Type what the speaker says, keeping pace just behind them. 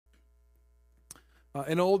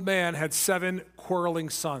An old man had 7 quarreling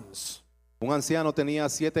sons. Un anciano tenía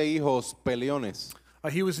 7 hijos peleones.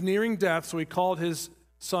 He was nearing death, so he called his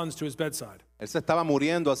sons to his bedside. Él se estaba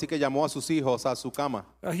muriendo, así que llamó a sus hijos a su cama.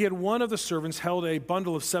 He had one of the servants held a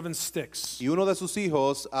bundle of 7 sticks, Y uno de sus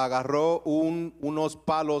hijos agarró unos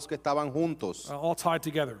palos que estaban juntos. all tied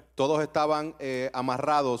together. Todos estaban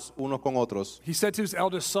amarrados unos con otros. He said to his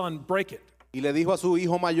eldest son, "Break it." Y le dijo a su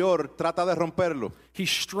hijo mayor, trata de romperlo. He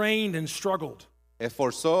strained and struggled,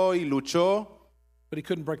 Esforzó y luchó, but he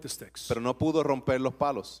couldn't break the sticks. pero no pudo romper los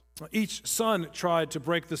palos. Each son tried to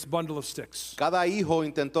break this bundle of sticks, Cada hijo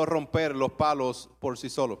intentó romper los palos por sí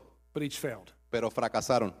solo, but each failed. pero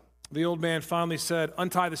fracasaron. The old man finally said,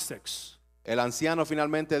 "Untie the sticks El anciano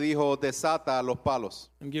finalmente dijo, desata los palos.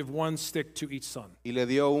 and give 1 stick to each son." Y le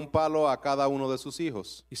dio un palo a cada uno de sus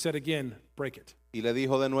hijos. He said again, "Break it." Y le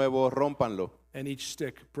dijo de nuevo, rómpanlo. And each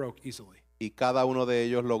stick broke easily. Y cada uno de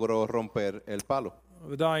ellos logró romper el palo.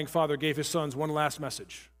 The dying father gave his sons one last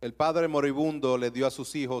message. El padre moribundo le dio a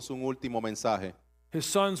sus hijos un último mensaje. His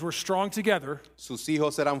sons were strong together Sus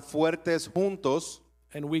hijos eran fuertes juntos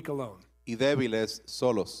and weak alone. y débiles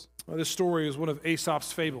solos. This story is one of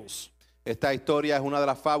Aesop's fables, Esta historia es una de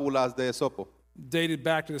las fábulas de Esopo, dated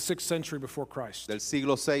back to the 6th century before Christ. del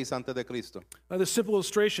siglo VI antes de Cristo. This simple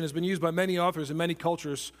illustration has been used by many authors in many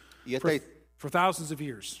cultures Y for thousands of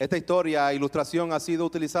years. esta historia, ilustración, ha sido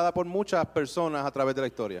utilizada por muchas personas a través de la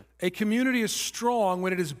historia. A community is strong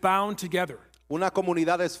when it is bound together. Una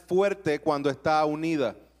comunidad es fuerte cuando está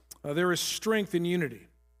unida. There is strength in unity.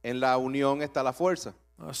 En la unión está la fuerza.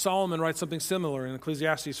 Solomon writes something similar in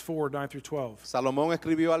Ecclesiastes 4:9 through 12. Salomón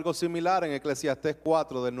escribió algo similar en Eclesiastés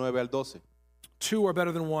 4, del 9 al 12. 2 are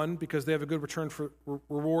better than 1 because they have a good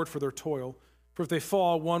reward for their toil. For if they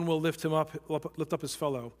fall, one will lift up his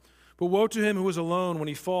fellow. But woe to him who is alone when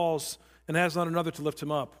he falls and has not another to lift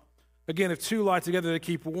him up. Again, if 2 lie together, they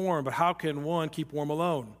keep warm, but how can one keep warm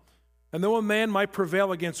alone? And though a man might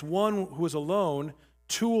prevail against one who is alone,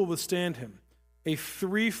 2 will withstand him. A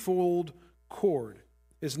 3-fold cord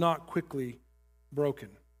is not quickly broken.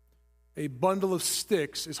 A bundle of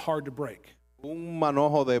sticks is hard to break. Un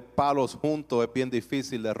manojo de palos juntos es bien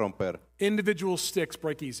difícil de romper, Individual sticks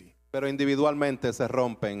break easy. pero individualmente se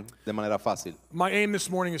rompen de manera fácil. My aim this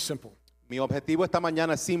morning is simple. Mi objetivo esta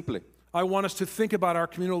mañana es simple. I want us to think about our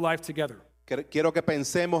communal life together Quiero que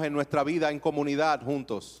pensemos en nuestra vida en comunidad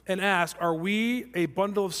juntos and ask, are we a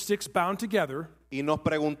bundle of sticks bound together, y nos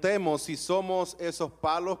preguntemos si somos esos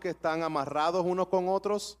palos que están amarrados unos con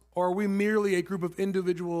otros or are we merely a group of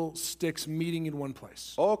individual sticks meeting in one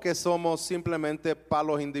place? o que somos simplemente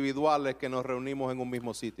palos individuales que nos reunimos en un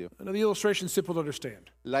mismo sitio. Now, the illustration is simple to understand.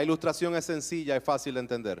 La ilustración es sencilla y fácil de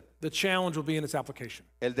entender. The challenge will be in its application.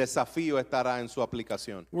 El desafío estará en su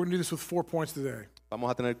aplicación. We're going to do this with 4 points today.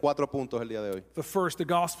 Vamos a tener 4 puntos el día de hoy. The first, the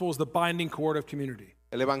gospel is the binding cord of community.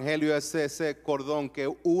 El evangelio es ese cordón que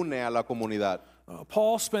une a la comunidad.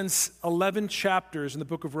 Paul spends 11 chapters in the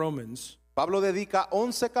book of Romans Pablo dedica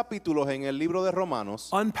 11 capítulos en el libro de Romanos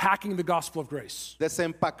unpacking the gospel of grace.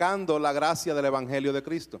 desempacando la gracia del evangelio de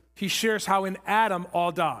Cristo. He shares how in Adam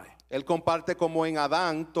all die, Él comparte como en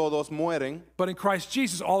Adán todos mueren, but in Christ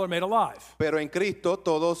Jesus all are made alive. pero en Cristo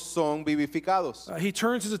todos son vivificados. He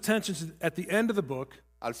turns his attention at the end of the book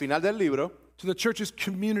Al final del libro, to the church's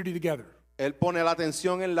community together. él pone la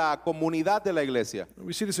atención en la comunidad de la iglesia.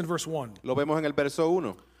 We see this in verse 1. Lo vemos en el verso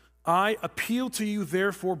 1. I appeal to you,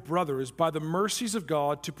 therefore, brothers, by the mercies of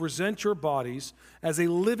God, to present your bodies as a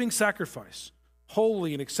living sacrifice,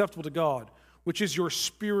 holy and acceptable to God, which is your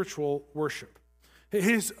spiritual worship.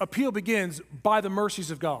 His appeal begins by the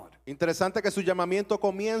mercies of God. Interesante que su llamamiento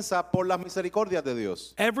comienza por las misericordias de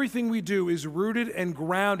Dios. Everything we do is rooted and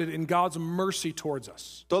grounded in God's mercy towards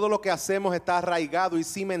us. Todo lo que hacemos está arraigado y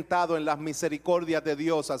cimentado en las misericordias de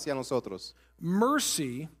Dios hacia nosotros.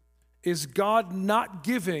 Mercy is God not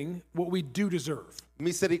giving what we do deserve.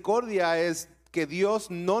 Misericordia es que Dios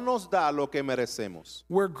no nos da lo que merecemos.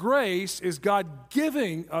 Where grace is God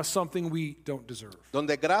giving us something we don't deserve.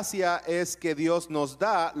 Donde gracia es que Dios nos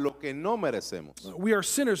da lo que no merecemos. We are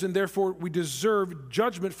sinners and therefore we deserve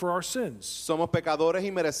judgment for our sins. Somos pecadores y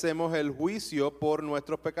merecemos el juicio por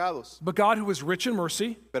nuestros pecados. But God, who is rich in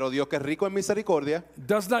mercy, Pero Dios, que es rico en misericordia,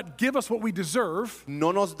 does not give us what we deserve,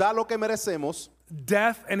 no nos da lo que merecemos,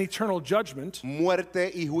 death and eternal judgment, muerte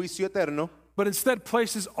y juicio eterno, but instead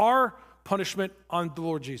places our punishment on the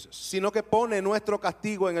Lord Jesus. sino que pone nuestro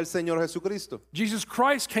castigo en el Señor Jesucristo. Jesus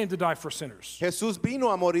Christ came to die for sinners. Jesús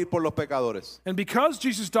vino a morir por los pecadores. And because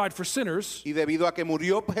Jesus died for sinners Y debido a que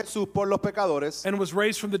murió Jesús por los pecadores and was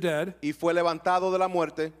raised from the dead, y fue levantado de la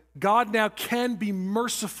muerte, God now can be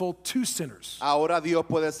merciful to sinners. ahora Dios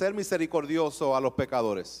puede ser misericordioso a los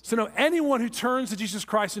pecadores. So now anyone who turns to Jesus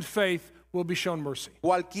Christ in faith will be shown mercy.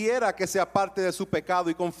 Cualquiera que se aparte de su pecado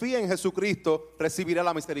y confíe en Jesucristo recibirá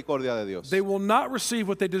la misericordia de Dios. They will not receive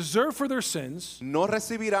what they deserve for their sins, No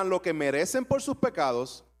recibirán lo que merecen por sus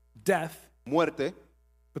pecados, death, muerte,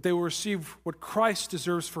 but they will receive what Christ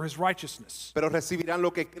deserves for his righteousness, pero recibirán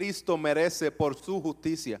lo que Cristo merece por su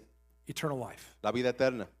justicia, eternal life. la vida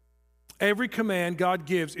eterna. Every command God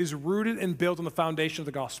gives is rooted and built on the foundation of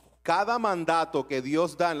the gospel. Cada mandato que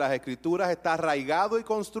Dios da en las Escrituras está arraigado y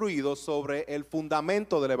construido sobre el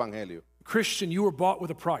fundamento del Evangelio. Christian, you were bought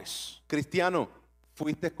with a price. Cristiano,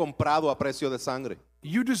 fuiste comprado a precio de sangre.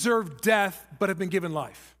 You deserve death, but have been given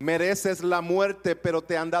life. Mereces la muerte, pero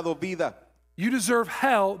te han dado vida. You deserve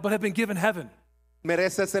hell, but have been given heaven.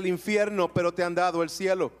 Mereces el infierno, pero te han dado el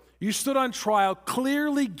cielo. You stood on trial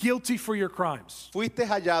clearly guilty for your crimes, Fuiste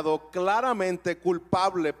hallado claramente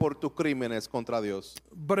culpable por tus crímenes contra Dios,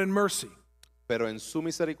 but in mercy, pero en su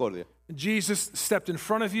misericordia, Jesus stepped in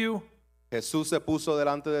front of you Jesús se puso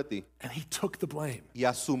delante de ti and he took the blame. y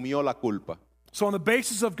asumió la culpa. So on the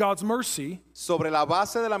basis of God's mercy, Sobre la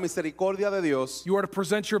base de la misericordia de Dios, you are to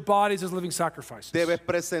present your bodies as living sacrifices. debes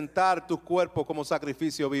presentar tu cuerpo como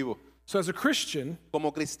sacrificio vivo. So as a Christian,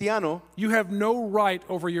 Como cristiano, you have no right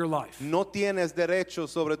over your life. no tienes derecho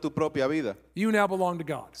sobre tu propia vida, You now belong to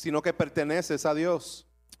God. sino que perteneces a Dios.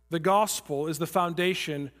 The gospel is the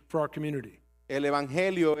foundation for our community. El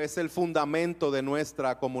Evangelio es el fundamento de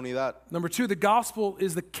nuestra comunidad. Number two, the gospel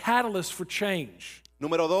is the catalyst for change.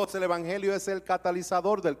 Número 2, el Evangelio es el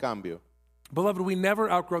catalizador del cambio. Beloved, we never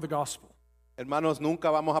outgrow the gospel. Hermanos, nunca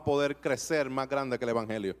vamos a poder crecer más grande que el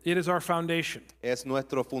Evangelio. It is our foundation. Es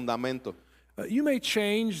nuestro fundamento. You may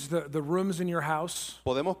change the rooms in your house,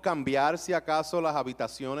 ¿Podemos cambiar si acaso las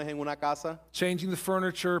habitaciones en una casa? changing the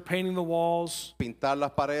furniture, painting the walls, Pintar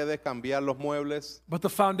las paredes, cambiar los muebles, but the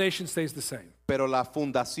foundation stays the same. pero la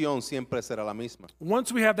fundación siempre será la misma.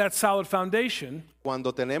 Once we have that solid foundation,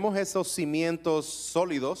 Cuando tenemos esos cimientos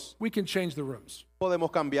sólidos, we can change the rooms.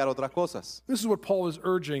 podemos cambiar otras cosas. This is what Paul is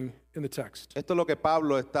urging in the text. Esto es lo que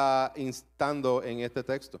Pablo está instando en este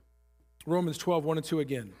texto. Romans 12, 1 and 2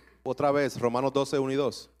 again. Otra vez, Romanos 12, 1 y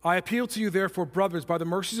 2. I appeal to you, therefore, brothers, by the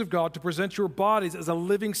mercies of God, to present your bodies as a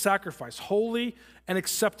living sacrifice, holy and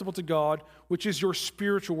acceptable to God, which is your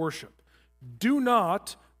spiritual worship. Do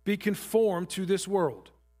not be conformed to this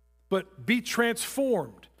world, but be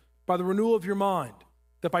transformed by the renewal of your mind,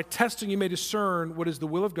 that by testing you may discern what is the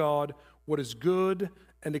will of God, what is good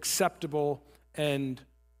and acceptable and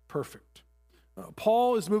perfect.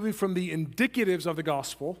 Paul is moving from the indicatives of the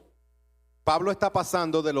gospel Pablo está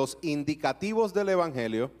pasando de los indicativos del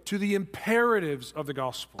Evangelio to the imperatives of the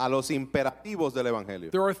gospel. a los imperativos del Evangelio.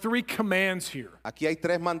 There are three commands here. Aquí hay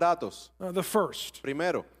 3 mandatos. The first,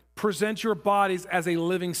 Primero, present your bodies as a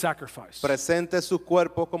living sacrifice, presente sus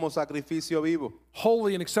cuerpos como sacrificio vivo,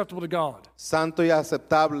 holy and acceptable to God, santo y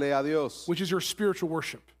aceptable a Dios, which is your spiritual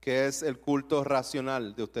worship. que es el culto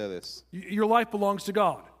racional de ustedes. Your life belongs to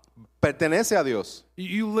God. Pertenece a Dios.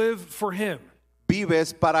 You live for Him.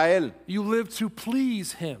 Vives para Él. You live to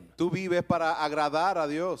please Him. Tú vives para agradar a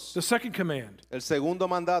Dios. The second command, El segundo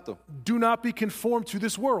mandato, do not be conformed to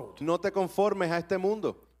this world. no te conformes a este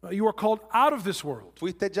mundo. You are called out of this world.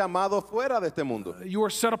 Fuiste llamado fuera de este mundo. You are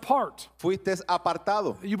set apart. Fuiste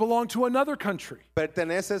apartado. You belong to another country.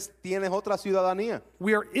 Perteneces, tienes otra ciudadanía.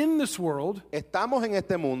 We are in this world, Estamos en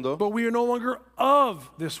este mundo, but we are no longer of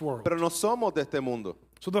this world. pero no somos de este mundo.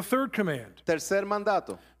 So the third command, Tercer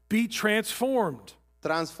mandato, be transformed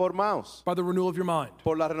transformaos by the renewal of your mind.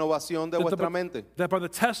 por la renovación de vuestra mente, That by the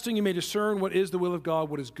testing you may discern what is the will of God,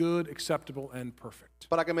 what is good, acceptable, and perfect.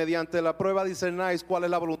 para que mediante la prueba discernáis cuál es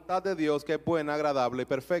la voluntad de Dios, que es buena, agradable y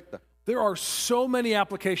perfecta. There are so many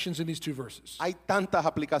applications in these two verses. Hay tantas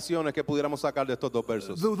aplicaciones que pudiéramos sacar de estos 2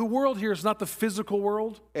 versos. The world here is not the physical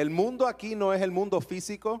world, El mundo aquí no es el mundo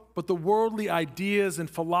físico, but the worldly ideas and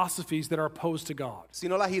philosophies that are opposed to God.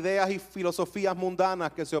 sino las ideas y filosofías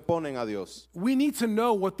mundanas que se oponen a Dios. We need to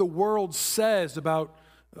know what the world says about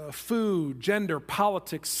food, gender,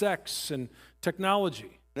 politics, sex, and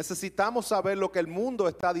technology. Necesitamos saber lo que el mundo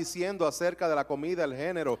está diciendo acerca de la comida, el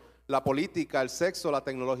género, la política, el sexo, la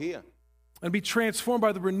tecnología. And be transformed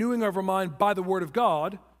by the renewing of our mind by the Word of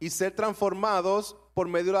God Y ser transformados por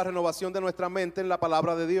medio de la renovación de nuestra mente en la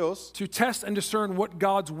palabra de Dios to test and discern what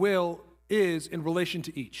God's will is in relation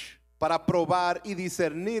to each. para probar y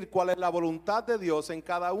discernir cuál es la voluntad de Dios en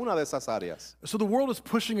cada una de esas áreas. So the world is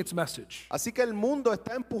pushing its message, Así que el mundo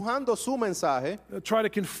está empujando su mensaje try to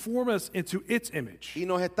conform us into its image, y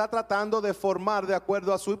nos está tratando de formar de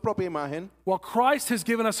acuerdo a su propia imagen, while Christ has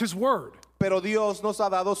given us his word pero Dios nos ha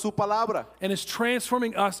dado su palabra and is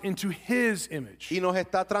transforming us into his image. y nos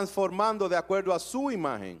está transformando de acuerdo a su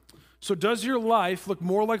imagen. So does your life look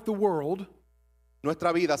more like the world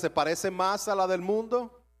 ¿Nuestra vida se parece más a la del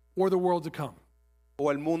mundo or the world to come? o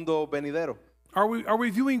el mundo venidero? Are we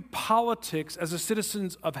viewing politics as a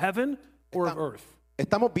citizens of heaven or of earth?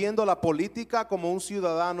 ¿Estamos viendo la política como un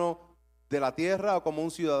ciudadano de la tierra o como un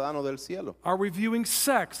ciudadano del cielo? Are we viewing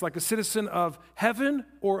sex like a citizen of heaven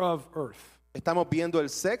or of earth? ¿Estamos viendo el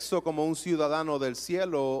sexo como un ciudadano del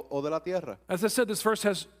cielo o de la tierra? As I said, this verse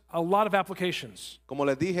has a lot of applications. Como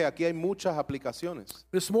les dije, aquí hay muchas aplicaciones.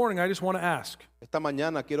 This morning, I just want to ask, Esta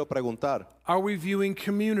mañana quiero preguntar, are we viewing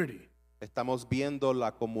community, ¿estamos viendo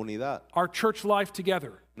la comunidad, our church life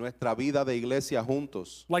together, nuestra vida de iglesia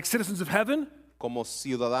juntos, like citizens of heaven como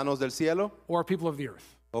ciudadanos del cielo or people of the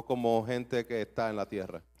earth? o como gente que está en la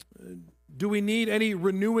tierra? Do we need any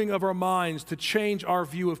renewing of our minds to change our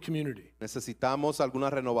view of community? ¿Necesitamos alguna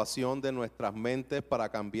renovación de nuestras mentes para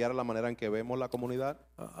cambiar la manera en que vemos la comunidad?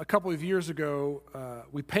 A couple of years ago,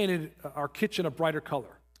 we painted our kitchen a brighter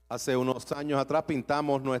color. Hace unos años atrás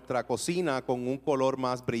pintamos nuestra cocina con un color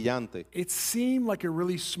más brillante. It seemed like a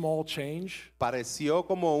really small change, Pareció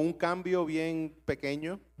como un cambio bien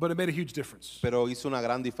pequeño, but it made a huge difference. pero hizo una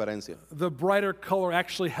gran diferencia. The brighter color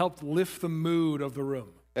actually helped lift the mood of the room.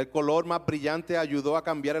 El color más brillante ayudó a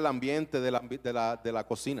cambiar el ambiente de la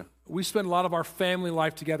cocina. We spend a lot of our family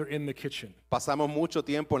life together in the kitchen, Pasamos mucho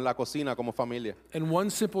tiempo en la cocina como familia. and one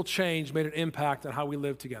simple change made an impact on how we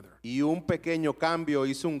live together. Y un pequeño cambio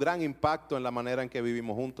hizo un gran impacto en la manera en que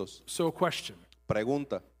vivimos juntos. So, a question.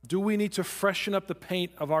 Pregunta, Do we need to freshen up the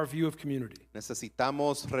paint of our view of community?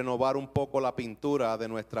 ¿necesitamos renovar un poco la pintura de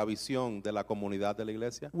nuestra visión de la comunidad de la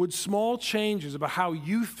iglesia? Would small changes about how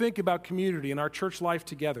you think about community and our church life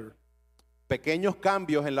together Pequeños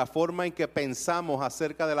cambios en la forma en que pensamos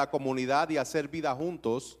acerca de la comunidad y hacer vida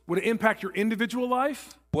juntos would it impact your individual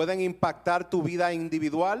life? pueden impactar tu vida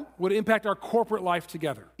individual Would it impact our corporate life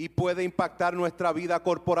together? y puede impactar nuestra vida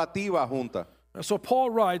corporativa junta. So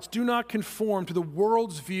Paul writes, do not conform to the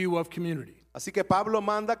world's view of community. Así que Pablo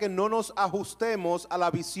manda que no nos ajustemos a la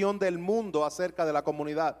visión del mundo acerca de la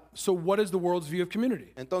comunidad. So what is the world's view of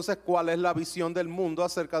community? Entonces, ¿cuál es la visión del mundo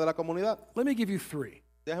acerca de la comunidad? Let me give you three.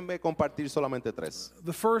 Déjenme compartir solamente tres.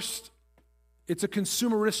 The first, it's a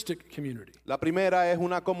consumeristic community. La primera es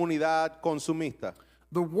una comunidad consumista.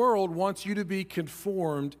 The world wants you to be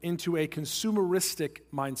conformed into a consumeristic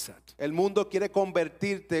mindset. El mundo quiere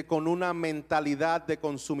convertirte con una mentalidad de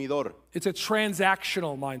consumidor. It's a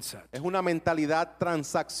transactional mindset. Es una mentalidad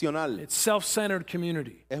transaccional. It's self-centered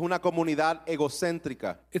community. Es una comunidad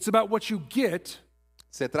egocéntrica. It's about what you get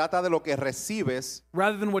Se trata de lo que recibes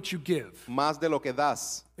rather than what you give. más de lo que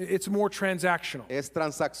das. It's more transactional. Es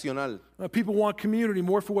transaccional. People want community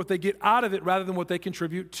more for what they get out of it rather than what they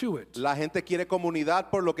contribute to it. La gente quiere comunidad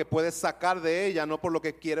por lo que puede sacar de ella, no por lo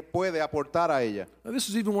que puede aportar a ella. Now, this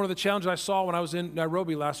is even one of the challenges I saw when I was in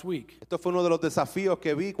Nairobi last week. Esto fue uno de los desafíos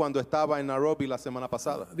que vi cuando estaba en Nairobi la semana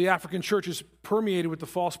pasada. The African church is permeated with the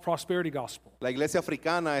false prosperity gospel. La iglesia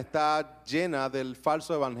africana está llena del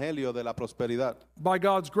falso evangelio de la prosperidad. By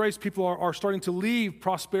God's grace, people are starting to leave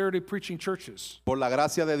prosperity preaching churches. Por la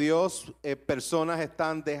gracia de Dios, personas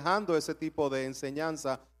están dejando ese tipo de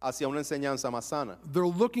enseñanza hacia una enseñanza más sana. They're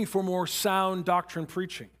looking for more sound doctrine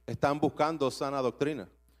preaching. Están buscando sana doctrina.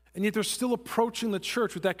 And yet they're still approaching the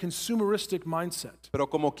church with that consumeristic mindset. Pero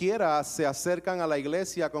como quiera, se acercan a la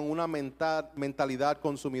iglesia con una mentalidad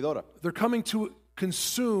consumidora. They're coming to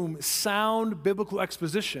consume sound biblical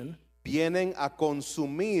exposition, Vienen a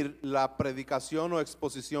consumir la predicación o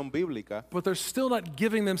exposición bíblica, but they're still not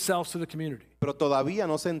giving themselves to the community. pero todavía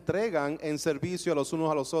no se entregan en servicio a los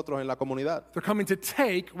unos a los otros en la comunidad. They're coming to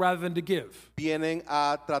take rather than to give. Vienen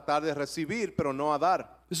a tratar de recibir, pero no a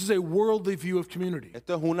dar. This is a worldly view of community.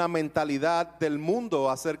 Esto es una mentalidad del mundo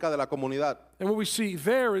acerca de la comunidad. And what we see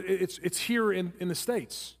there, it's here in the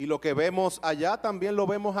States. Y lo que vemos allá también lo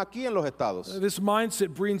vemos aquí en los estados. This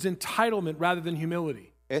mindset brings entitlement rather than humility.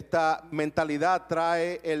 Esta mentalidad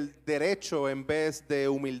trae el derecho en vez de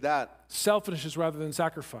humildad, Selfishness rather than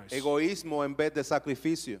sacrifice. egoísmo en vez de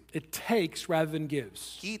sacrificio, It takes rather than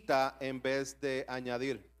gives. quita en vez de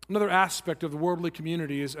añadir. Another aspect of the worldly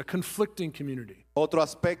community is a conflicting community. Otro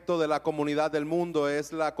aspecto de la comunidad del mundo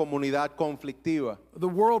es la comunidad conflictiva. The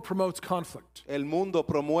world promotes conflict. El mundo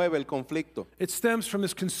promueve el conflicto It stems from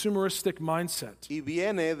this consumeristic mindset. y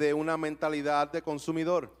viene de una mentalidad de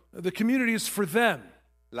consumidor. The community is for them.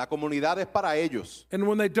 La comunidad es para ellos. And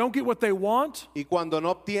when they don't get what they want, Y cuando no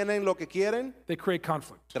obtienen lo que quieren, they create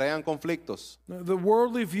conflict. crean conflictos. The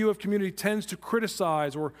worldly view of community tends to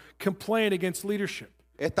criticize or complain against leadership.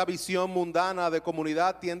 Esta visión mundana de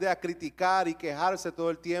comunidad tiende a criticar y quejarse todo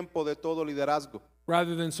el tiempo de todo liderazgo,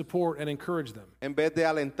 rather than support and encourage them. en vez de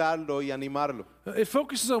alentarlo y animarlo. It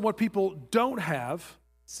focuses on what people don't have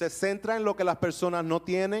Se centra en lo que las personas no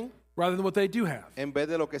tienen rather than what they do have. en vez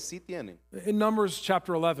de lo que sí tienen. In Numbers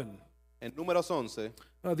chapter 11, En Números 11,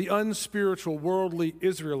 the unspiritual, worldly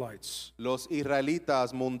Israelites, los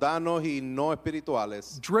israelitas mundanos y no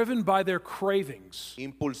espirituales, driven by their cravings,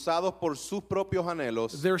 impulsados por sus propios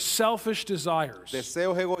anhelos, their selfish desires,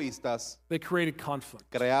 deseos egoístas, they created conflict.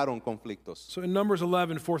 crearon conflictos. So in Numbers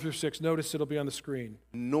 11, 4 through 6, notice it'll be on the screen.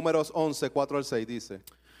 Números 11, 4 al 6 dice,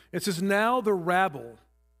 It says, Now the rabble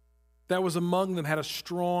that was among them had a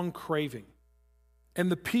strong craving. And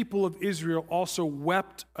the people of Israel also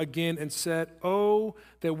wept again and said, Oh,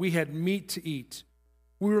 that we had meat to eat.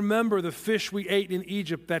 We remember the fish we ate in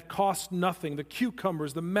Egypt that cost nothing, the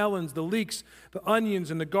cucumbers, the melons, the leeks, the onions,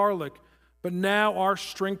 and the garlic. But now our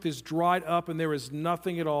strength is dried up, and there is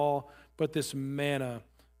nothing at all but this manna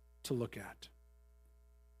to look at.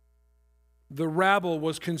 The rabble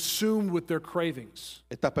was consumed with their cravings.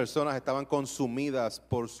 estas personas estaban consumidas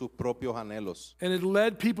por sus propios anhelos And it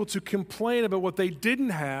led people to complain about what they didn't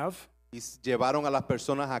have, y llevaron a las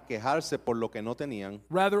personas a quejarse por lo que no tenían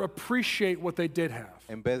rather appreciate what they did have.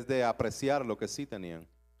 en vez de apreciar lo que sí tenían.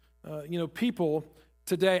 People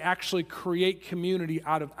today actually create community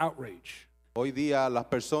out of outrage. Hoy día las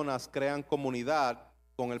personas crean comunidad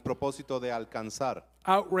con el propósito de alcanzar,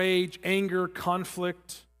 Outrage, anger,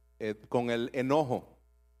 conflict. con el enojo.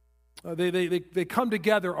 They come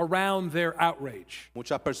together around their outrage.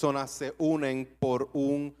 Muchas personas se unen por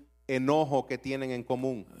un enojo que tienen en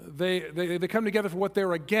común. They come together for what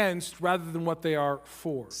they're against rather than what they are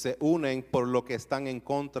for. Se unen por lo que están en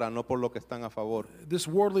contra, no por lo que están a favor. This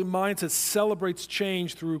worldly mindset celebrates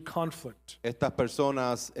change through conflict. Estas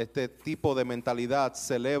personas, este tipo de mentalidad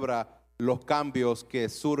celebra los cambios que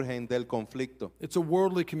surgen del conflicto. It's a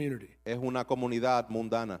worldly community. Es una comunidad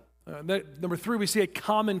mundana. Number 3, we see a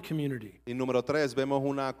common community. Y número 3, vemos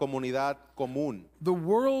una comunidad común. The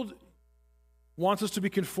world wants us to be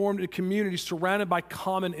conformed to communities surrounded by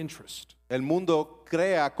common interest. El mundo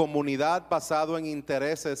crea comunidad basado en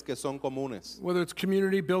intereses que son comunes. Whether it's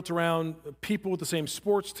community built around people with the same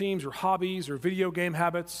sports teams or hobbies or video game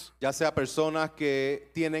habits. Ya sea personas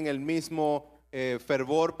que tienen el mismo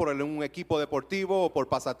fervor por un equipo deportivo o por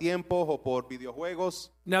pasatiempos o por videojuegos.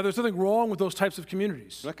 Now, there's nothing wrong with those types of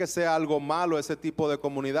communities. No es que sea algo malo ese tipo de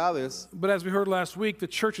comunidades, But as we heard last week, the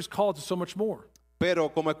church is called to so much more. pero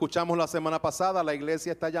como escuchamos la semana pasada, la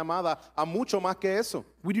iglesia está llamada a mucho más que eso.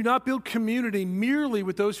 We do not build community merely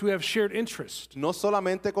with those who have shared interest. No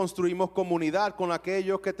solamente construimos comunidad con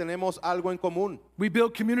aquellos que tenemos algo en común. We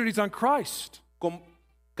build communities on Christ.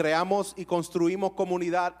 Creamos y construimos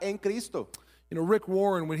comunidad en Cristo. Rick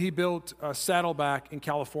Warren, when he built Saddleback in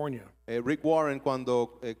California, Rick Warren,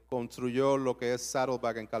 cuando construyó lo que es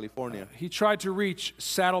Saddleback en California, he tried to reach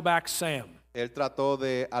Saddleback Sam. él trató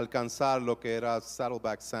de alcanzar lo que era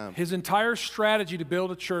Saddleback Sam. His entire strategy to build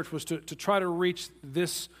a church was to try to reach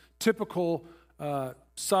this typical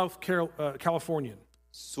Californian.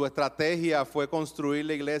 Su estrategia fue construir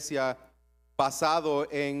la iglesia basado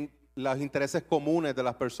en los intereses comunes de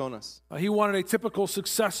las personas. He wanted a typical,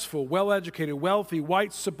 successful, well-educated, wealthy,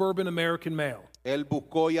 white, suburban American male. Él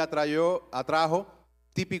buscó y atrajo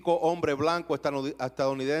típico hombre blanco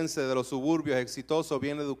estadounidense de los suburbios, exitoso,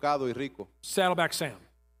 bien educado y rico. Saddleback Sam.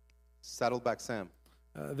 Saddleback Sam.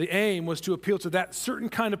 The aim was to appeal to that certain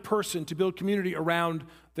kind of person to build community around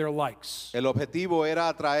their likes. El objetivo era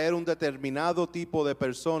atraer un determinado tipo de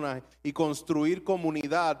personas y construir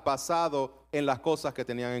comunidad basado en las cosas que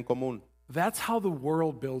tenían en común. That's how the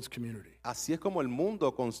world builds community. Así es como el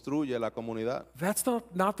mundo construye la comunidad. That's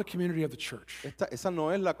not the community of the church. Esa no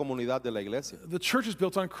es la comunidad de la iglesia. The church is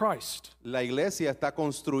built on Christ. La iglesia está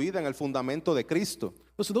construida en el fundamento de Cristo.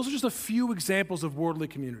 Listen, those are just a few examples of worldly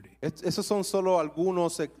community. Esos son solo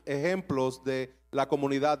algunos ejemplos de la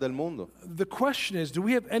comunidad del mundo. The question is, do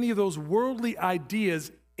we have any of those worldly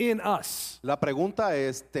ideas in us? La pregunta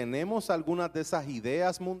es, ¿tenemos algunas de esas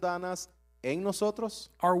ideas mundanas en nosotros?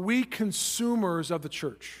 Are we consumers of the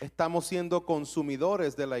church? ¿Estamos siendo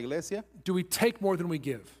consumidores de la iglesia? Do we take more than we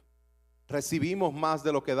give? ¿Recibimos más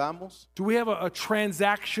de lo que damos? Do we have a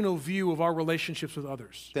transactional view of our relationships with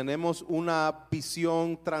others? ¿Tenemos una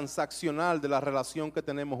visión transaccional de la relación que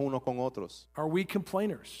tenemos unos con otros? Are we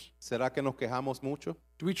complainers? ¿Será que nos quejamos mucho?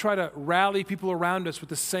 Do we try to rally people around us with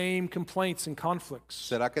the same complaints and conflicts?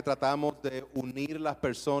 ¿Será que tratamos de unir las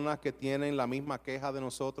personas que tienen la misma queja de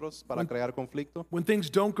nosotros para crear conflicto? When things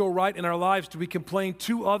don't go right in our lives, do we complain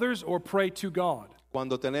to others or pray to God?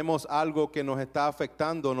 Cuando tenemos algo que nos está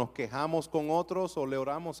afectando, ¿nos quejamos con otros o le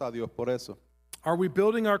oramos a Dios por eso? Are we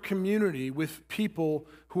building our community with people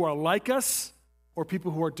who are like us or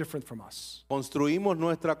people who are different from us? ¿Construimos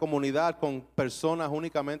nuestra comunidad con personas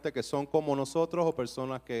únicamente que son como nosotros o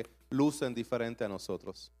personas que lucen diferente a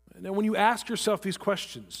nosotros? Now, when you ask yourself these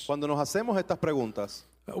questions, Cuando nos hacemos estas preguntas,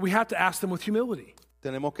 we have to ask them with humility.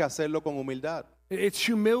 tenemos que hacerlo con humildad. It's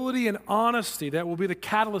humility and honesty that will be the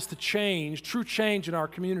catalyst to change, true change in our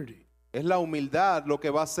community. Es la humildad lo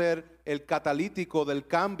que va a ser el catalítico del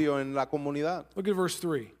cambio en la comunidad. Look at verse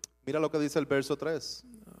 3. Mira lo que dice el verso 3.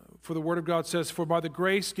 For the word of God says, "For by the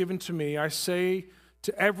grace given to me, I say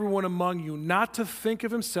to everyone among you not to think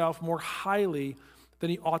of himself more highly than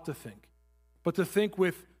he ought to think, but to think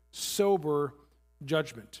with sober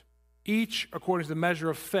judgment, each according to the measure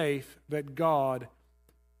of faith that God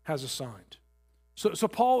has assigned." So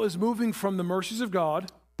Paul is moving from the mercies of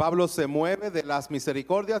God Pablo se mueve de las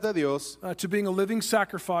misericordias de Dios to being a living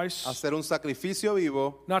sacrifice, a ser un sacrificio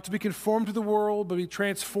vivo, not to be conformed to the world, but be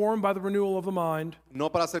transformed by the renewal of the mind, no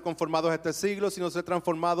para ser conformados a este siglo, sino ser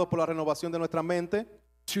transformados por la renovación de nuestra mente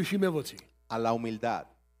to humility. a la humildad.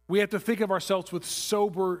 We have to think of ourselves with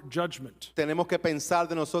sober judgment. Tenemos que pensar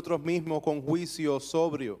de nosotros mismos con juicio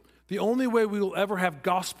sobrio. The only way we will ever have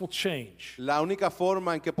gospel change La única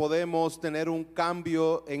forma en que podemos tener un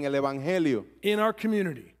cambio en el evangelio in our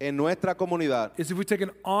community en nuestra comunidad is if we take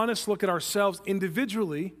an honest look at ourselves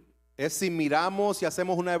individually es si miramos y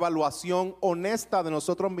hacemos una evaluación honesta de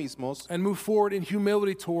nosotros mismos and move forward in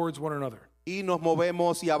humility towards one another. y nos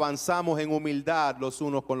movemos y avanzamos en humildad los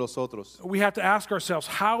unos con los otros. We have to ask ourselves,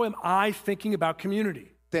 how am I thinking about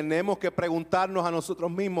community? Tenemos que preguntarnos a nosotros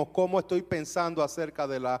mismos cómo estoy pensando acerca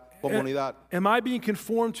de la comunidad. Am I being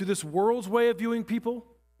conformed to this world's way of viewing people?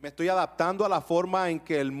 ¿Me estoy adaptando a la forma en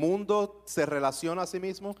que el mundo se relaciona a sí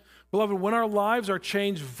mismo? Beloved, when our lives are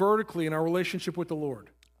changed vertically in our relationship with the Lord,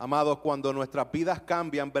 Amados, cuando nuestras vidas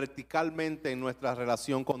cambian verticalmente en nuestra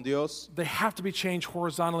relación con Dios, they have to be changed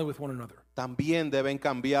horizontally with one another. también deben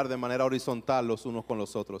cambiar de manera horizontal los unos con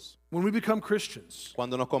los otros. When we become Christians,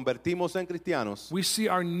 Cuando nos convertimos en cristianos, we see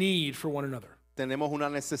our need for one another. tenemos una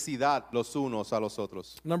necesidad los unos a los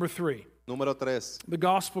otros. Number 3, Número 3, the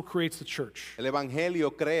gospel creates the church. el evangelio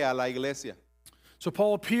crea la iglesia. So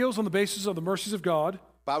Paul appeals on the basis of the mercies of God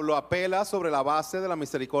Pablo apela sobre la base de la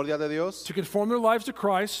misericordia de Dios to conform their lives to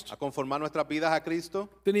Christ. a conformar nuestras vidas a Cristo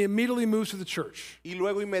Then he immediately moves to the church. y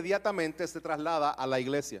luego inmediatamente se traslada a la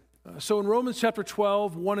iglesia. So in Romans chapter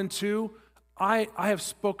 12, 1 and 2, I have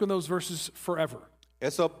spoken those verses forever.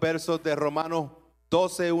 Esos versos de Romanos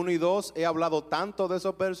 12, 1 y 2, he hablado tanto de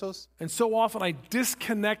esos versos And so often I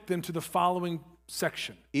disconnect them to the following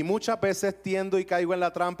section. y muchas veces tiendo y caigo en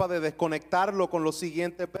la trampa de desconectarlo con los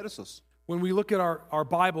siguientes versos. When we look at our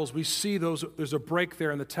Bibles, we see there's a break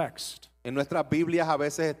there in the text. En nuestras Biblias a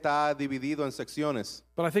veces está dividido en secciones,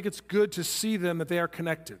 But I think it's good to see them that they are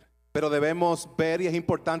connected. pero debemos ver y es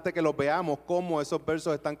importante que los veamos cómo esos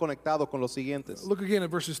versos están conectados con los siguientes. Look again at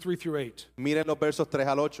verses 3 through 8. Miren los versos 3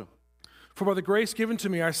 al 8. For by the grace given to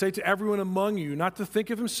me, I say to everyone among you, not to think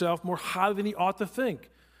of himself more highly than he ought to think,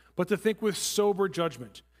 but to think with sober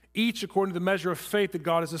judgment, each according to the measure of faith that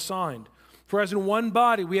God has assigned. For as in one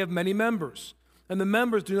body we have many members, and the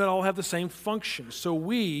members do not all have the same function. So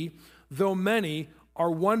we, though many,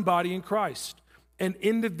 are one body in Christ, and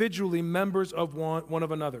individually members of one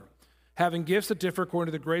of another. Having gifts that differ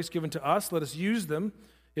according to the grace given to us, let us use them.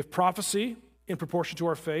 If prophecy, in proportion to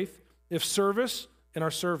our faith. If service, in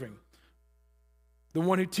our serving. The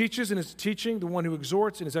one who teaches in his teaching, the one who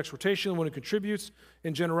exhorts in his exhortation, the one who contributes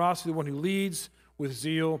in generosity, the one who leads with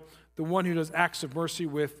zeal, the one who does acts of mercy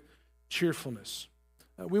with cheerfulness.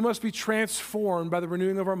 We must be transformed by the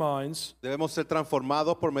renewing of our minds Debemos ser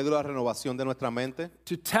transformados por medio de la renovación de nuestra mente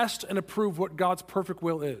to test and approve what God's perfect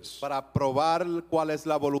will is. para probar cuál es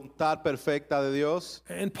la voluntad perfecta de Dios.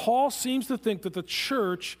 And Paul seems to think that the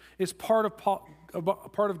church is part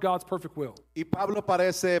of God's perfect will. Y Pablo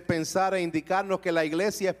parece pensar e indicarnos que la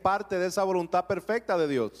iglesia es parte de esa voluntad perfecta de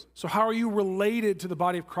Dios. So how are you related to the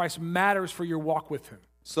body of Christ matters for your walk with him.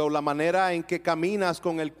 So, la manera en que caminas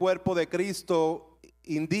con el cuerpo de Cristo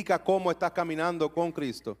indica cómo estás caminando con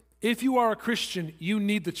Cristo. If you are a Christian, you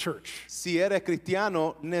need the church. Si eres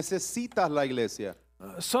cristiano, necesitas la iglesia.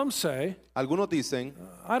 Some say, Algunos dicen,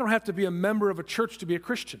 I don't have to be a member of a church to be a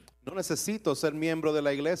Christian. no necesito ser miembro de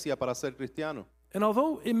la iglesia para ser cristiano. And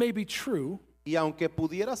although it may be true, Y aunque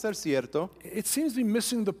pudiera ser cierto, it seems to be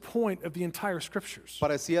missing the point of the entire scriptures.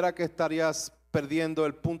 pareciera que estarías perdiendo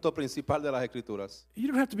el punto principal de las Escrituras. You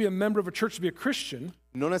don't have to be a member of a church to be a Christian,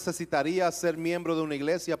 No necesitarías ser miembro de una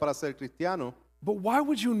iglesia para ser cristiano, but why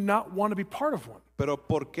would you not want to be part of one? pero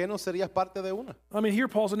 ¿por qué no serías parte de una? I mean, hear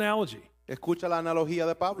Paul's analogy. Escucha la analogía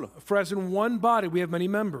de Pablo. For as in one body we have many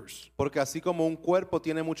members, Porque así como un cuerpo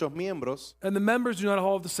tiene muchos miembros, and the members do not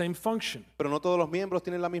all have the same function. pero no todos los miembros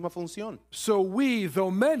tienen la misma función. So we,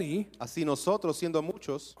 though many, Así nosotros, siendo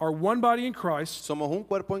muchos, are one body in Christ somos un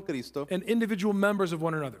cuerpo en Cristo and individual members of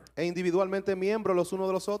one another. e individualmente miembros los unos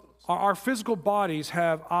de los otros. Our physical bodies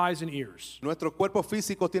have eyes and ears, Nuestros cuerpos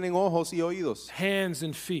físicos tienen ojos y oídos, hands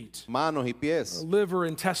and feet, manos y pies, liver,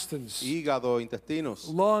 intestines, hígado, intestinos,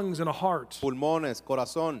 lungs, and a heart, pulmones,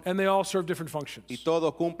 corazón, and they all serve different functions. y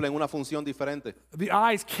todos cumplen una función diferente. The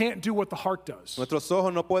eyes can't do what the heart does. Nuestros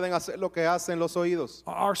ojos no pueden hacer lo que hacen los oídos.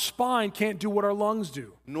 Our spine can't do what our lungs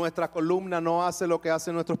do. Nuestra columna no hace lo que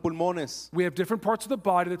hacen nuestros pulmones. We have different parts of the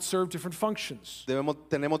body that serve different functions,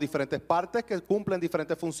 Tenemos diferentes partes que cumplen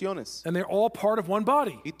diferentes funciones. and they're all part of one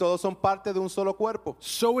body. Y todos son parte de un solo cuerpo.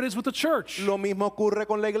 So it is with the church. Lo mismo ocurre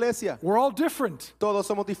con la iglesia. We're all different. Todos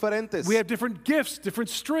somos diferentes. We have different gifts, different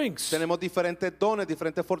strengths, Tenemos diferentes dones,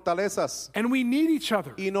 diferentes fortalezas. and we need each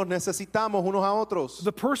other. Y nos necesitamos unos a otros.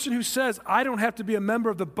 The person who says, I don't have to be a member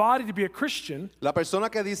of the body to be a Christian, La persona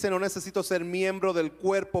que dice no necesito ser miembro del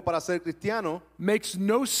cuerpo para ser cristiano makes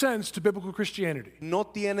no sense to biblical Christianity.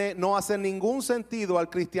 no hace ningún sentido al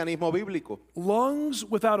cristianismo bíblico. Lungs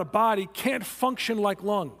without a body can't function like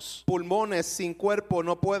lungs. Pulmones sin cuerpo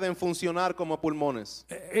no pueden funcionar como pulmones.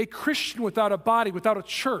 A Christian without a body, without a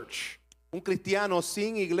church, Un cristiano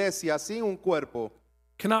sin iglesia, sin un cuerpo,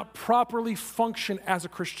 cannot properly function as a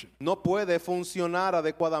Christian. no puede funcionar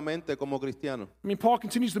adecuadamente como cristiano. I mean, Paul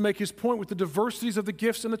continues to make his point with the diversities of the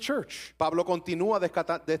gifts in the church. Pablo continúa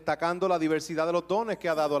destacando la diversidad de los dones que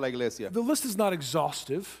ha dado a la iglesia. The list is not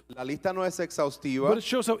exhaustive, La lista no es exhaustiva, but it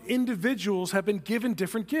shows how individuals have been given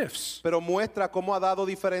different gifts. pero muestra cómo ha dado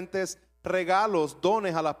diferentes regalos,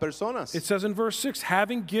 dones a las personas. It says in verse 6,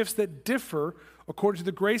 having gifts that differ according to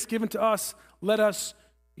the grace given to us, let us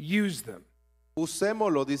use them.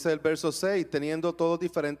 Usémoslo, dice el verso 6, teniendo todos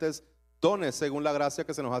diferentes dones según la gracia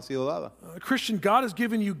que se nos ha sido dada. Christian, God has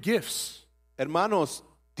given you gifts. Hermanos,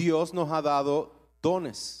 Dios nos ha dado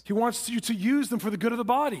dones He wants you to use them for the good of the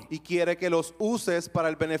body. y quiere que los uses para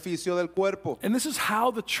el beneficio del cuerpo. And this is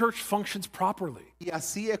how the church functions properly. Y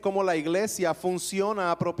así es como la iglesia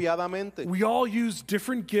funciona apropiadamente. We all use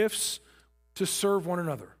different gifts to serve one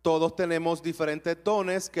another. Todos tenemos diferentes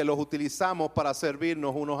dones que los utilizamos para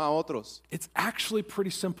servirnos unos a otros. It's actually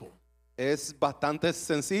pretty simple. Es bastante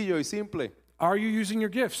sencillo y simple. Are you using your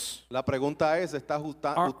gifts? La pregunta es, ¿estás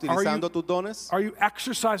utilizando tus dones? Are you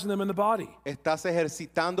exercising them in the body? ¿Estás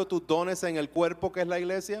ejercitando tus dones en el cuerpo que es la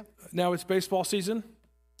iglesia? Now it's baseball season.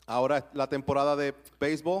 Ahora es la temporada de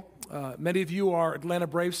béisbol. Many of you are Atlanta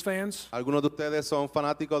Braves fans. Algunos de ustedes son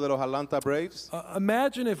fanáticos de los Atlanta Braves.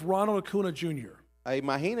 Imagine if Ronald Acuna Jr.,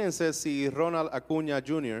 Imagínense si Ronald Acuña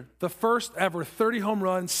Jr., the first ever 30 home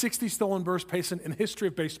run, 60 stolen base person in the history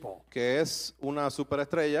of baseball. que es una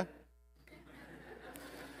superestrella,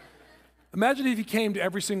 Imagine if he came to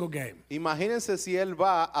every single game, imagínense si él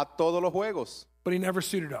va a todos los juegos, but he never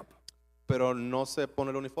suited up. pero no se pone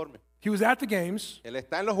el uniforme. He was at the games, Él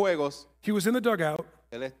está en los juegos, he was in the dugout,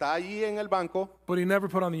 él está allí en el banco, but he never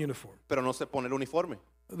put on the uniform. pero no se pone el uniforme.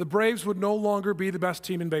 The Braves would no longer be the best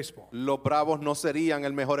team in baseball Los Bravos no serían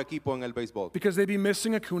el mejor equipo en el béisbol, because they'd be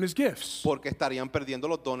missing Acuna's gifts. porque estarían perdiendo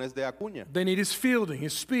los dones de Acuña. They need his fielding,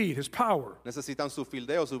 his speed, his power, Necesitan su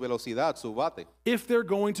fildeo, su velocidad, su bate. if they're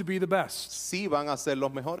going to be the best. Sí van a ser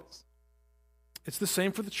los mejores. It's the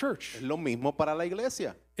same for the church. Es lo mismo para la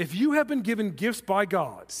iglesia. If you have been given gifts by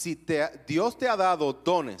God Si Dios te ha dado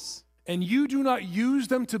dones and you do not use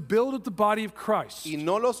them to build up the body of Christ, y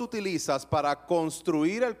no los utilizas para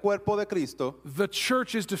construir el cuerpo de Cristo, the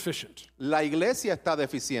church is deficient. la iglesia está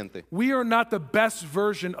deficiente. We are not the best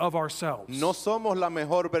version of ourselves. No somos la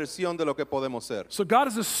mejor versión de lo que podemos ser. So God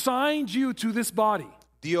has assigned you to this body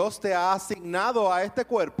Dios te ha asignado a este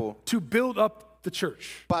cuerpo to build up the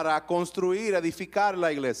church. para construir, edificar la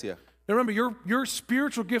iglesia. Now remember, your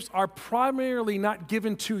spiritual gifts are primarily not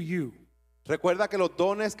given to you. Recuerda que los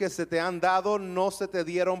dones que se te han dado no se te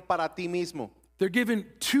dieron para ti mismo. They're given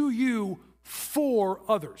to you for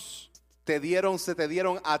others. Se te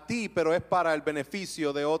dieron a ti, pero es para el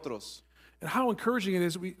beneficio de otros. And how encouraging it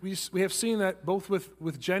is. We have seen that both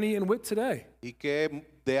with Jenny and Whit today. Y qué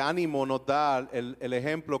de ánimo nos da el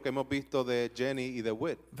ejemplo que hemos visto de Jenny y de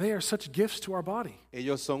Whit. They are such gifts to our body.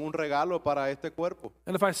 Ellos son un regalo para este cuerpo.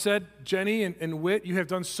 And if I said, Jenny and Whit, you have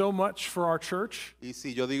done so much for our church, Y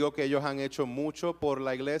si yo digo que ellos han hecho mucho por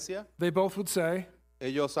la iglesia, they both would say,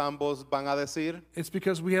 ellos ambos van a decir, it's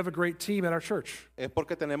because we have a great team at our church. es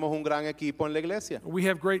porque tenemos un gran equipo en la iglesia. We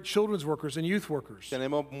have great children's workers and youth workers.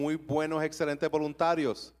 Tenemos muy buenos, excelentes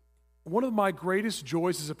voluntarios. One of my greatest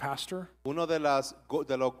joys as a pastor Uno de los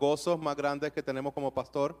gozos más grandes que tenemos como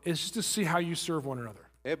pastor is just to see how you serve one another.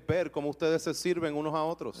 es ver cómo ustedes se sirven unos a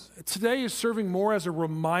otros. Today is serving more as a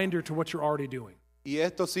reminder to what you're already doing. Y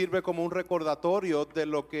esto sirve como un recordatorio de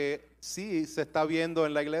lo que sí se está viendo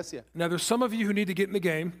en la iglesia. Now, there's some of you who need to get in the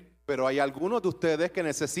game, Pero hay algunos de ustedes que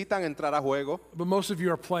necesitan entrar a juego, but most of you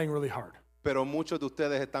are playing really hard. pero muchos de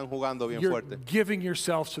ustedes están jugando bien You're fuerte. giving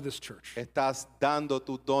yourselves to this church. Estás dando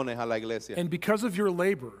tus dones a la iglesia. And because of your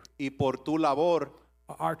labor, Y por tu labor,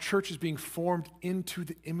 our church is being formed into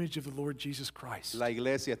the image of the Lord Jesus Christ. la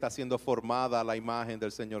iglesia está siendo formada a la imagen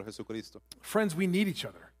del Señor Jesucristo. Friends, we need each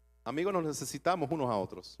other. Amigos, nos necesitamos unos a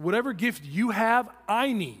otros. Whatever gift you have,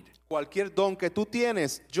 I need. Cualquier don que tú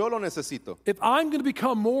tienes, yo lo necesito. If I'm going to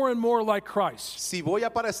become more and more like Christ, Si voy a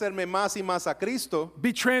parecerme más y más a Cristo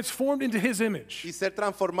be transformed into His image, y ser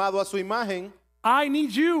transformado a su imagen, I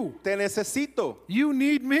need you. te necesito. You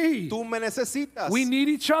need me. Tú me necesitas. We need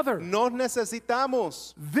each other. Nos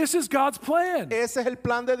necesitamos. This is God's plan. Ese es el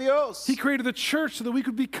plan de Dios. He created the church so that we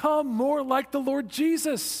could become more like the Lord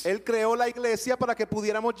Jesus. Él creó la iglesia para que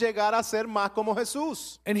pudiéramos llegar a ser más como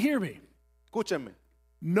Jesús. And hear me, Escúchenme.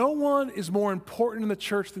 no one is more important in the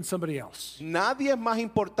church than somebody else. Nadie es más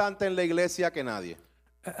importante en la iglesia que nadie.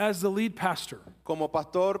 As the lead pastor, Como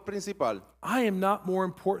pastor principal, I am not more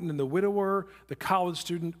important than the widower, the college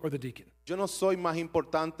student, or the deacon. yo no soy más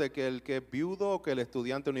importante que el que es viudo, que el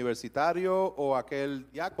estudiante universitario o aquel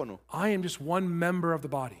diácono. I am just one member of the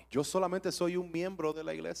body. Yo solamente soy un miembro de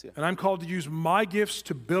la iglesia. And I'm called to use my gifts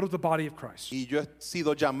to build up the body of Christ. Y yo he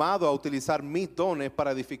sido llamado a utilizar mis dones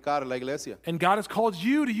para edificar la iglesia. And God has called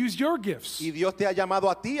you to use your gifts Y Dios te ha llamado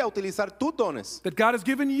a ti a utilizar tus dones. that God has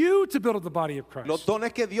given you to build up the body of Los Christ.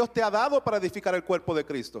 dones que Dios te ha dado para edificar el cuerpo de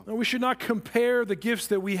Cristo. And we should not compare the gifts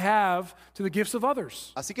that we have to the gifts of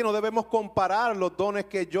others. Así que no debemos comparar los dones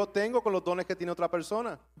que yo tengo con los dones que tiene otra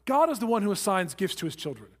persona. God is the one who assigns gifts to His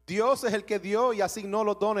children. Dios es el que dio y asignó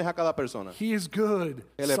los dones a cada persona. He is good,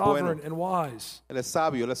 Él es sovereign, bueno. and wise. Él es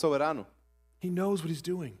sabio, Él es soberano. He knows what He's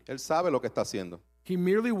doing. Él sabe lo que está haciendo. He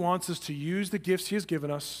merely wants us to use the gifts He has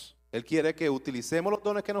given us Él quiere que utilicemos los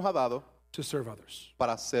dones que nos ha dado to serve others.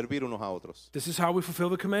 para servir unos a otros. This is how we fulfill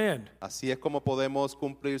the command Así es como podemos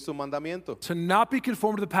cumplir su mandamiento. to not be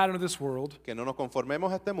conformed to the pattern of this world, Que no nos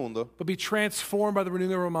conformemos a este mundo, but be transformed by the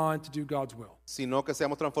renewing of our mind to do God's will. sino que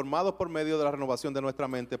seamos transformados por medio de la renovación de nuestra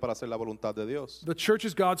mente para hacer la voluntad de Dios. The church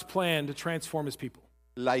is God's plan to transform His people,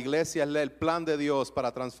 La iglesia es el plan de Dios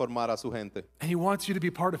para transformar a su gente. and He wants you to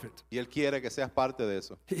be part of it. Y Él quiere que seas parte de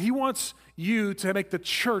eso. He wants you to make the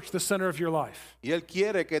church the center of your life. Y Él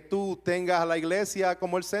quiere que tú tengas a la iglesia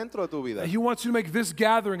como el centro de tu vida. He wants you to make this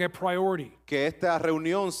gathering a priority. Que esta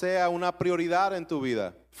reunión sea una prioridad en tu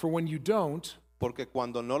vida. For when you don't, Porque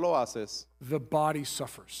cuando no lo haces, the body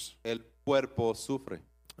suffers. el cuerpo sufre.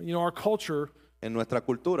 You know, our culture En nuestra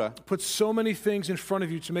cultura puts so many things in front of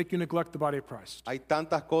you to make you neglect the body of Christ. hay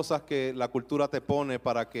tantas cosas que la cultura te pone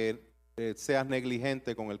para que seas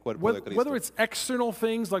negligente con el cuerpo de Cristo. Whether it's external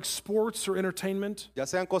things like sports or entertainment, Ya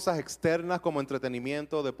sean cosas externas como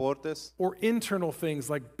entretenimiento, deportes, or internal things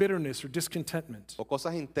like bitterness or discontentment, o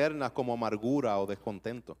cosas internas como amargura o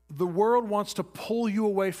descontento. the world wants to pull you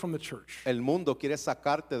away from the church. El mundo quiere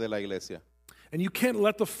sacarte de la iglesia And you can't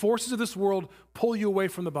let the forces of this world pull you away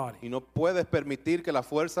from the body. y no puedes permitir que la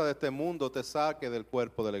fuerza de este mundo te saque del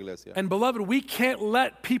cuerpo de la iglesia. And beloved, we can't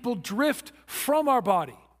let people drift from our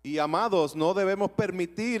body. Y amados, no debemos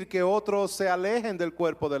permitir que otros se alejen del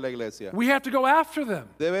cuerpo de la iglesia. We have to go after them.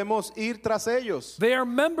 Debemos ir tras ellos. They are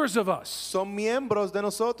members of us. Son miembros de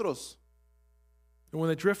nosotros. And when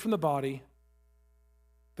they drift from the body,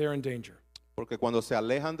 they're in danger. Porque cuando se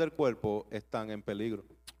alejan del cuerpo, están en peligro.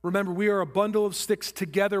 Remember, we are a bundle of sticks.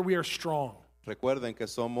 Together we are strong. Recuerden que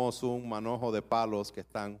somos un manojo de palos que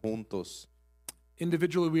están juntos.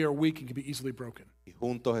 Individually, we are weak and can be easily broken. Y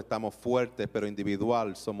juntos estamos fuertes, pero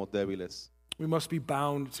individual somos débiles. We must be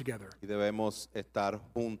bound together. Y debemos estar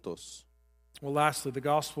juntos. Well, lastly, the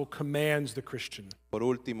gospel commands the Christian. Por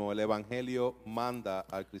último, el evangelio manda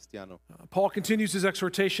al cristiano. Paul continues his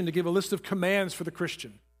exhortation to give a list of commands for the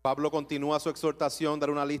Christian. Pablo continúa su exhortación, dar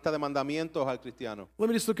una lista de mandamientos al cristiano. Let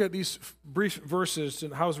me just look at these brief verses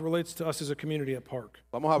and how it relates to us as a community at Park.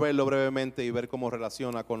 Vamos a verlo brevemente y ver cómo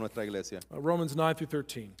relaciona con nuestra iglesia. Romans 9 through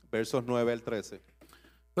 13. Versos 9 al 13.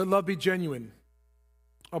 Let love be genuine.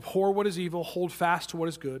 Abhor what is evil, hold fast to what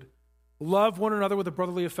is good. Love one another with a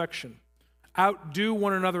brotherly affection. Outdo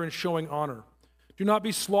one another in showing honor. Do not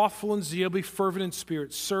be slothful in zeal, be fervent in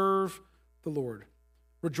spirit. Serve the Lord.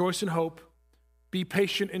 Rejoice in hope. Be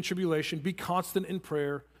patient in tribulation. Be constant in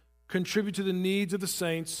prayer. Contribute to the needs of the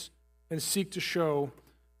saints and seek to show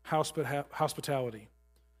hospitality.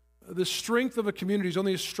 The strength of a community is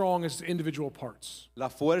only as strong as its individual parts. La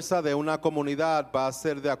fuerza de una comunidad va a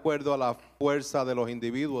ser de acuerdo a la fuerza de los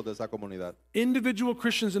individuos de esa comunidad. Individual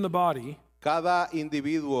Christians in the body Cada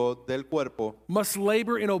individuo del cuerpo must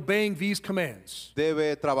labor in obeying these commands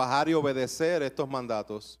debe trabajar y obedecer estos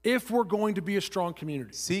mandatos if we're going to be a strong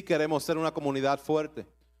community. si queremos ser una comunidad fuerte.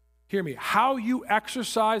 Hear me. How you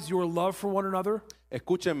exercise your love for one another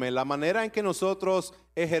Escúchenme, la manera en que nosotros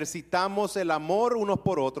ejercitamos el amor unos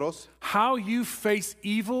por otros, how you face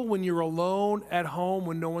evil when you're alone at home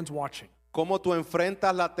when no one's watching. cómo tú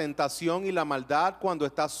enfrentas la tentación y la maldad cuando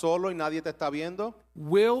estás solo y nadie te está viendo,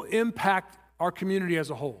 Will impact our community as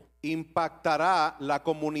a whole. impactará la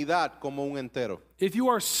comunidad como un entero. If you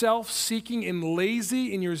are self-seeking and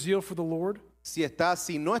lazy in your zeal for the Lord, Si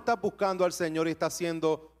no estás buscando al Señor y estás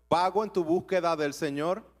siendo vago en tu búsqueda del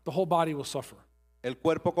Señor, the whole body will suffer. el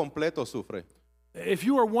cuerpo completo sufre. If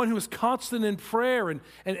you are one who is constant in prayer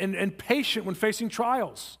and patient when facing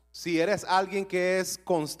trials, Si eres alguien que es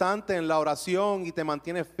constante en la oración y te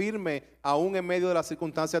mantienes firme aún en medio de las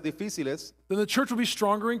circunstancias difíciles, then the church will be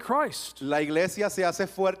stronger in Christ. la iglesia se hace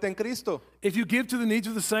fuerte en Cristo. If you give to the needs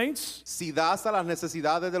of the saints das a las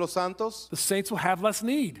necesidades de los santos will have less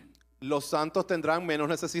need. los santos tendrán menos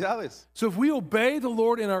necesidades. So if we obey the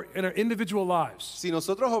Lord in our individual lives, Si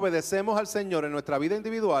nosotros obedecemos al Señor en nuestra vida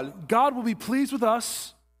individual, God will be pleased with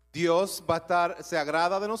us Dios se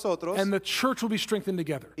agrada de nosotros and the church will be strengthened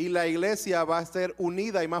together. y la iglesia va a ser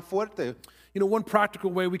unida y más fuerte. You know, one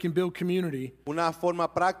practical way we can build community Una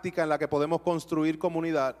forma práctica en la que podemos construir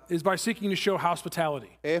comunidad is by seeking to show hospitality.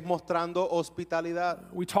 es mostrando hospitalidad.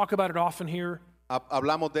 We talk about it often here,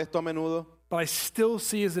 Hablamos de esto a menudo, but I still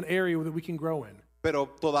see it as an area that we can grow in. pero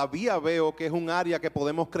todavía veo que es un área que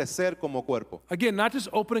podemos crecer como cuerpo. Again, not just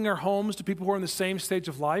opening our homes to people who are in the same stage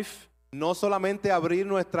of life, No solamente abrir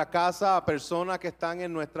nuestra casa a personas que están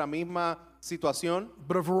en nuestra misma situación,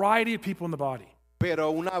 but a variety of people in the body.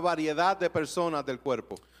 pero una variedad de personas del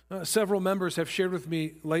cuerpo. Several members have shared with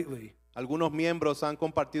me lately Algunos miembros han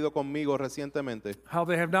compartido conmigo recientemente how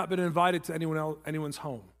they have not been invited to anyone's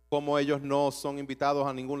home. cómo ellos no son invitados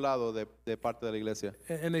a ningún lado de parte de la iglesia.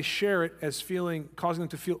 And they share it as causing them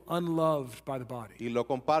to feel unloved by the body. Y lo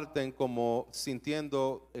comparten como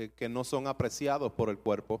sintiendo que no son apreciados por el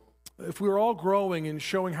cuerpo. If we are all growing and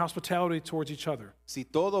showing hospitality towards each other, Si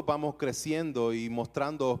todos vamos creciendo y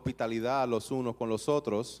mostrando hospitalidad los unos con los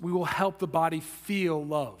otros, we will help the body feel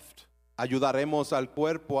loved. ayudaremos al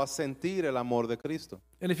cuerpo a sentir el amor de Cristo.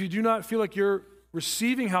 And if you do not feel like you're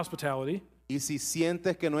receiving hospitality, Y si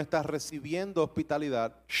sientes que no estás recibiendo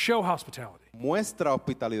hospitalidad, show hospitality. muestra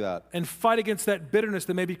hospitalidad And fight against that bitterness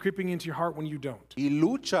that may be creeping into your heart when you don't. y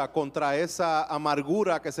lucha contra esa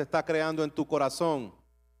amargura que se está creando en tu corazón.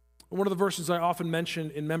 One of the verses I often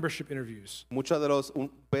mention in membership interviews, Muchas de las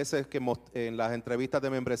veces que en las entrevistas de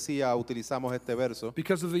membresía utilizamos este verso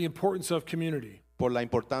because of the importance of community, por la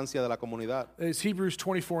importancia de la comunidad. is Hebrews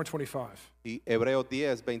 24 and 25. Y Hebreos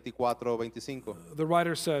 10, 24, 25, The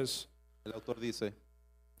writer says, el autor dice,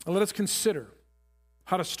 "And let us consider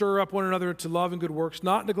how to stir up one another to love and good works,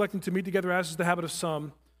 not neglecting to meet together as is the habit of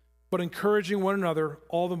some, but encouraging one another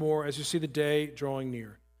all the more as you see the day drawing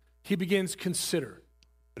near." He begins, consider,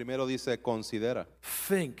 primero dice, considera,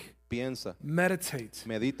 think, piensa, meditate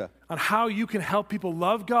medita. on how you can help people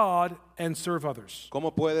love God and serve others.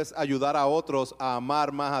 ¿Cómo puedes ayudar a otros a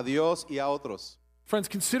amar más a Dios y a otros? Friends,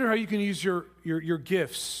 consider how you can use your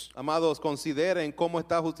gifts, Amados, consideren cómo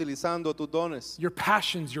estás utilizando tus dones, your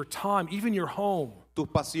passions, your time, even your home, tus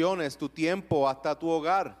pasiones, tu tiempo, hasta tu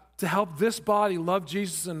hogar, to help this body love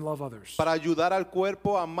Jesus and love others. para ayudar al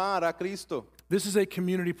cuerpo a amar a Cristo. This is a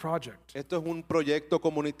community project. Esto es un proyecto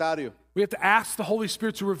comunitario. We have to ask the Holy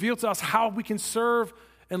Spirit to reveal to us how we can serve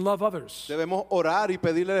and love others. Debemos orar y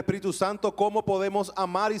pedirle al Espíritu Santo cómo podemos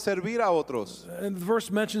amar y servir a otros. And the verse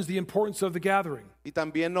mentions the importance of the gathering. Y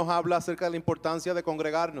también nos habla acerca de la importancia de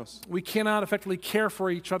congregarnos. We cannot effectively care for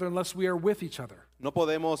each other unless we are with each other. No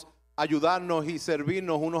podemos ayudarnos y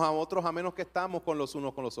servirnos unos a otros a menos que estamos con los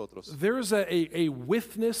unos con los otros. There is a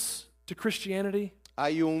withness to Christianity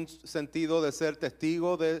Hay un sentido de ser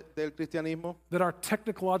testigo del cristianismo that our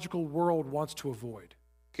technological world wants to avoid.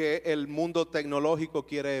 que el mundo tecnológico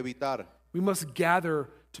quiere evitar. We must gather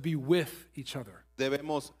to be with each other.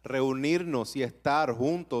 Debemos reunirnos y estar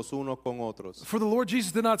juntos unos con otros. For the Lord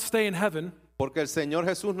Jesus did not stay in heaven, Porque el Señor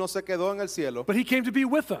Jesús no se quedó en el cielo but he came to be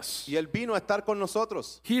with us. y Él vino a estar con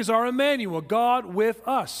nosotros. He is our Emmanuel, God with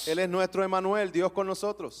us. Él es nuestro Emmanuel, Dios con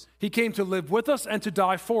nosotros. He came to live with us and to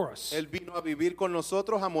die for us. Él vino a vivir con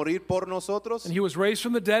nosotros, a morir por nosotros. And he was raised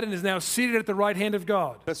from the dead and is now seated at the right hand of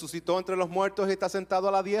God. Resucitó entre los muertos y está sentado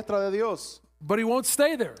a la diestra de Dios. But he won't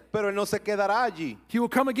stay there. Pero Él no se quedará allí. He will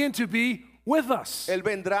come again to be with us. Él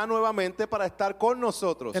vendrá nuevamente para estar con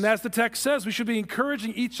nosotros. And as the text says, we should be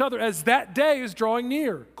encouraging each other as that day is drawing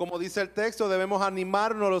near. Como dice el texto, debemos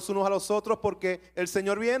animarnos los unos a los otros porque el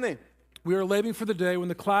Señor viene. We are laboring for the day when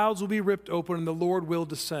the clouds will be ripped open and the Lord will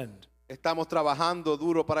descend. Estamos trabajando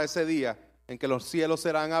duro para ese día en que los cielos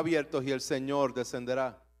serán abiertos y el Señor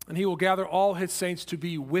descenderá. And he will gather all his saints to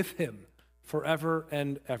be with him forever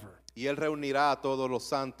and ever. Y Él reunirá a todos los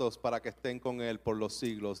santos para que estén con Él por los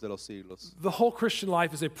siglos de los siglos. The whole Christian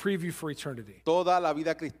life is a preview for eternity. Toda la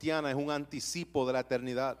vida cristiana es un anticipo de la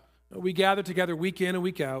eternidad. We gather together week in and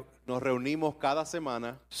week out, Nos reunimos cada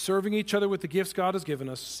semana serving each other with the gifts God has given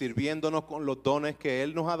us, sirviéndonos con los dones que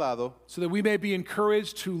Él nos ha dado so that we may be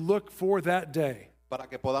encouraged to look for that day para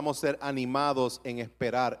que podamos ser animados en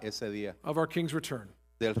esperar ese día of our King's return.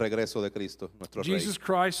 del regreso de Cristo, nuestro Rey. Jesus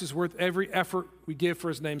Christ is worth every effort we give for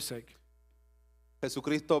his name's sake.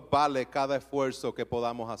 Jesucristo vale cada esfuerzo que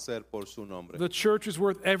podamos hacer por su nombre. The church is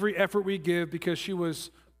worth every effort we give because she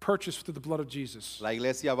was purchased through the blood of Jesus. La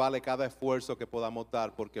iglesia vale cada esfuerzo que podamos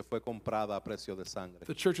dar porque fue comprada a precio de sangre.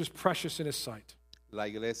 The church is precious in his sight. La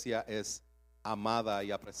iglesia es amada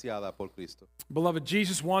y apreciada por Cristo. Beloved,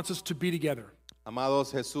 Jesus wants us to be together.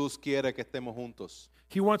 Amados, Jesús quiere que estemos juntos.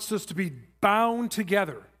 He wants us to be bound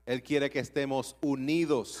together Él quiere que estemos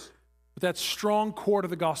unidos with that strong cord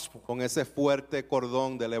of the gospel. con ese fuerte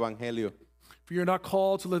cordón del Evangelio. For you're not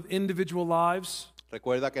called to live individual lives,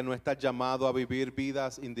 Recuerda que no estás llamado a vivir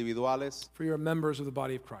vidas individuales, for you're members of the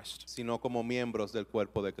body of Christ. sino como miembros del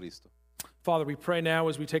cuerpo de Cristo. Father, we pray now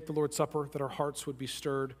as we take the Lord's Supper that our hearts would be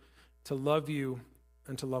stirred to love you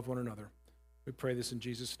and to love one another. We pray this in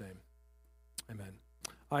Jesus' name. Amen.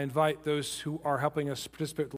 I invite those who are helping us participate